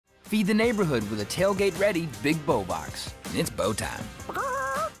Feed the neighborhood with a tailgate-ready Big Bow Box. It's bow time.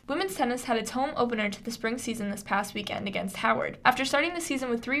 Women's tennis had its home opener to the spring season this past weekend against Howard. After starting the season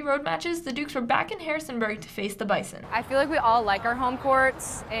with 3 road matches, the Dukes were back in Harrisonburg to face the Bison. I feel like we all like our home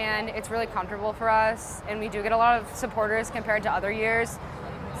courts, and it's really comfortable for us, and we do get a lot of supporters compared to other years.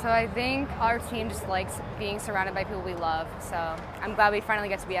 So I think our team just likes being surrounded by people we love, so I'm glad we finally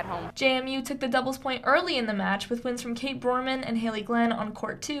get to be at home. JMU took the doubles point early in the match with wins from Kate Broerman and Haley Glenn on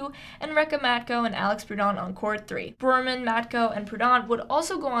court 2 and Rekka Matko and Alex Prudhomme on court 3. Broerman, Matko, and Prudhomme would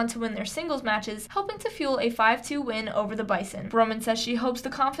also go on to win their singles matches, helping to fuel a 5-2 win over the Bison. Broerman says she hopes the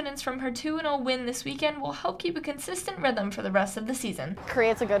confidence from her 2-0 win this weekend will help keep a consistent rhythm for the rest of the season.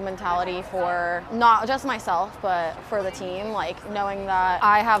 Creates a good mentality for not just myself, but for the team, like knowing that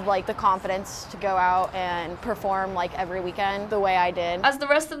I have like the confidence to go out and perform like every weekend the way I did. As the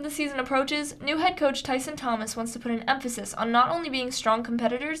rest of the season approaches, new head coach Tyson Thomas wants to put an emphasis on not only being strong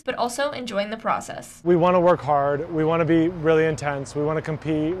competitors, but also enjoying the process. We want to work hard, we want to be really intense, we want to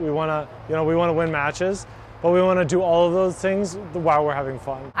compete, we want to win matches. But we want to do all of those things while we're having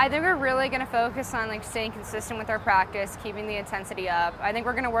fun. I think we're really going to focus on staying consistent with our practice, keeping the intensity up. I think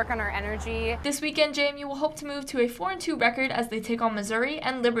we're going to work on our energy. This weekend, JMU will hope to move to a 4-2 record as they take on Missouri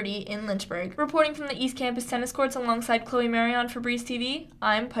and Liberty in Lynchburg. Reporting from the East Campus tennis courts alongside Chloe Marion for Breeze TV,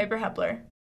 I'm Piper Hepler.